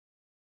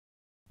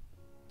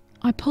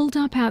I pulled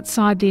up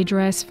outside the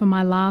address for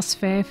my last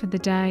fare for the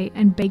day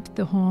and beeped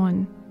the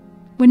horn.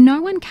 When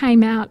no one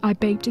came out, I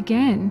beeped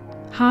again,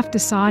 half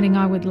deciding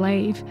I would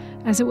leave,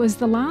 as it was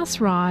the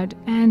last ride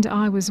and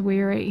I was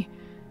weary.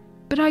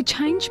 But I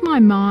changed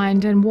my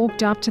mind and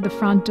walked up to the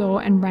front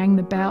door and rang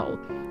the bell.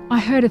 I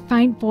heard a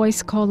faint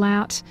voice call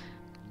out,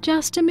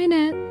 "Just a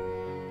minute,"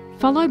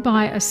 followed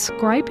by a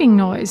scraping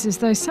noise as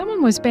though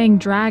someone was being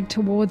dragged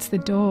towards the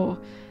door.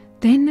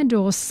 Then the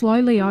door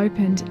slowly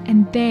opened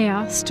and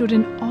there stood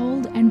an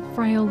old and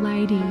frail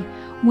lady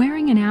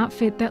wearing an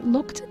outfit that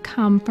looked to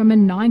come from a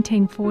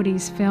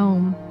 1940s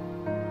film.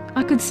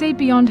 I could see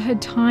beyond her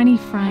tiny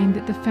frame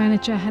that the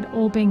furniture had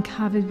all been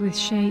covered with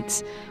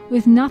sheets,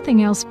 with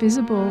nothing else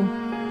visible.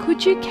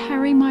 "Could you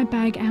carry my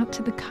bag out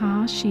to the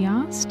car?" she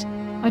asked.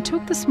 I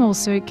took the small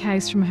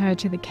suitcase from her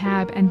to the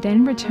cab and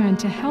then returned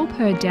to help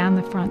her down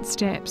the front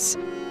steps.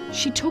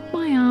 She took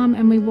my arm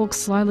and we walked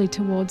slowly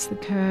towards the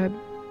curb.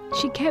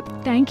 She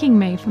kept thanking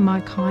me for my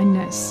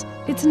kindness.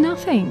 "It's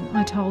nothing,"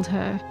 I told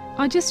her.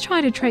 "I just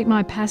try to treat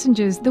my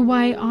passengers the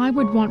way I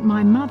would want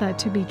my mother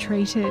to be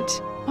treated."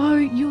 "Oh,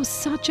 you're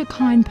such a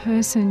kind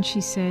person,"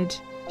 she said.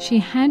 She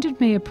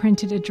handed me a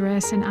printed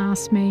address and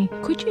asked me,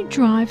 "Could you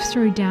drive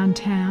through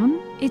downtown?"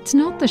 "It's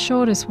not the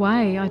shortest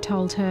way," I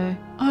told her.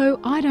 "Oh,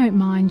 I don't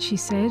mind," she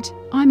said.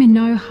 "I'm in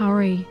no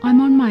hurry.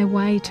 I'm on my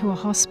way to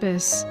a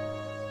hospice."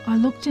 I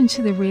looked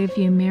into the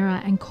rearview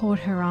mirror and caught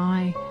her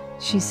eye.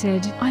 She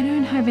said, "I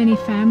don't have any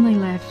family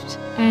left,"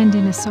 and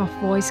in a soft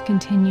voice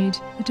continued,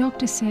 "The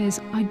doctor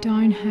says I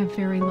don't have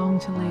very long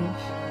to live."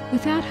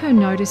 Without her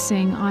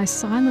noticing, I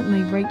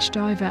silently reached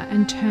over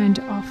and turned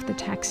off the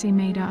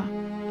taximeter.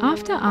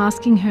 After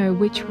asking her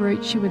which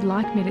route she would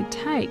like me to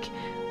take,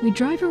 we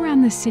drove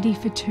around the city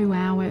for 2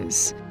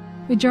 hours.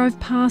 We drove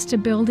past a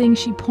building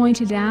she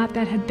pointed out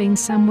that had been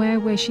somewhere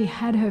where she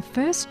had her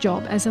first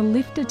job as a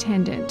lift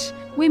attendant.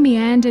 We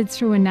meandered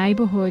through a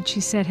neighbourhood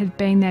she said had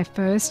been their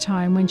first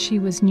home when she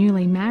was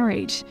newly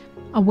married.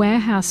 A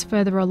warehouse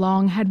further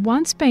along had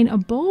once been a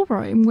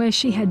ballroom where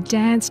she had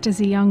danced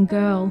as a young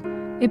girl.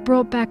 It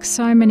brought back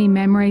so many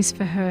memories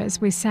for her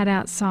as we sat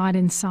outside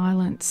in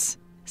silence.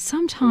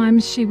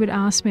 Sometimes she would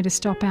ask me to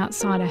stop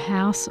outside a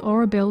house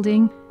or a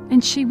building,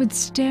 and she would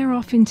stare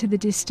off into the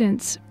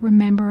distance,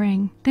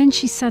 remembering. Then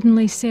she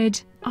suddenly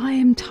said, "I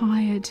am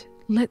tired.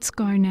 Let's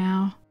go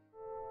now."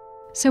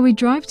 So we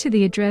drove to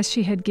the address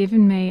she had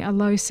given me, a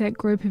low-set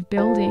group of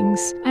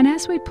buildings, and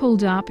as we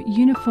pulled up,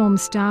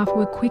 uniformed staff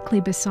were quickly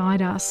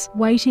beside us,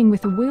 waiting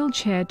with a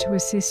wheelchair to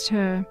assist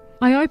her.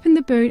 I opened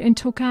the boot and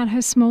took out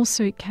her small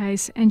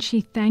suitcase, and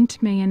she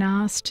thanked me and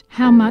asked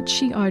how much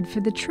she owed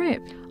for the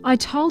trip. I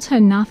told her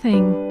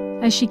nothing,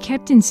 as she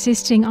kept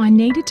insisting I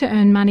needed to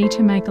earn money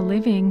to make a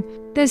living.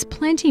 "There's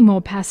plenty more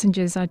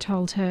passengers," I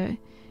told her.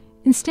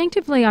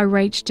 Instinctively, I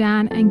reached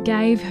down and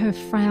gave her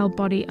frail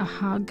body a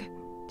hug.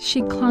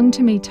 She clung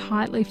to me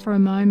tightly for a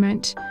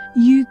moment.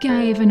 "You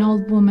gave an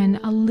old woman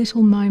a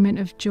little moment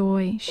of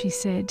joy," she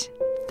said.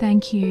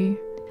 "Thank you."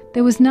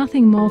 There was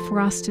nothing more for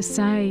us to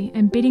say,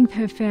 and bidding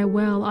her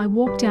farewell, I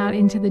walked out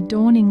into the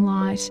dawning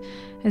light,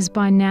 as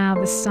by now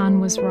the sun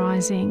was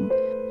rising.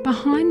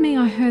 Behind me,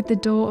 I heard the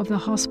door of the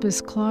hospice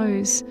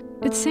close.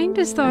 It seemed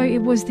as though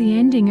it was the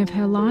ending of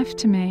her life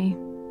to me.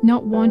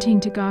 Not wanting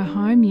to go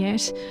home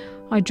yet,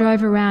 I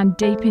drove around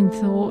deep in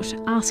thought,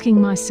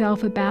 asking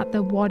myself about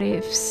the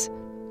what-ifs.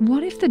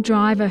 What if the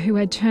driver who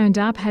had turned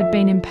up had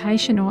been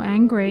impatient or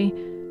angry?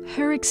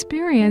 Her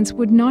experience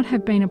would not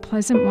have been a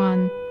pleasant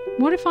one.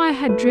 What if I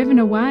had driven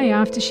away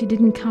after she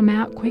didn't come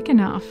out quick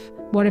enough?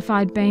 What if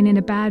I'd been in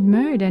a bad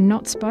mood and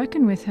not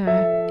spoken with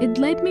her? It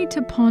led me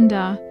to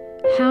ponder,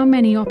 how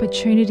many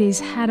opportunities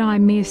had I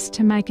missed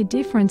to make a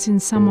difference in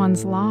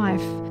someone's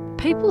life?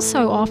 People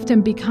so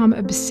often become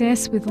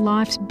obsessed with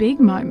life's big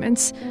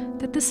moments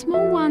that the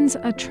small ones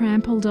are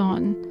trampled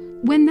on.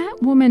 When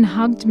that woman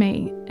hugged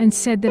me and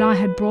said that I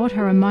had brought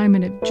her a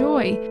moment of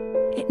joy,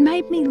 it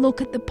made me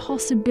look at the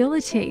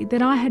possibility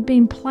that I had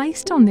been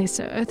placed on this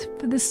earth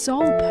for the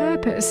sole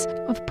purpose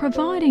of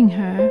providing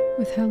her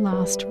with her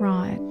last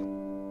ride.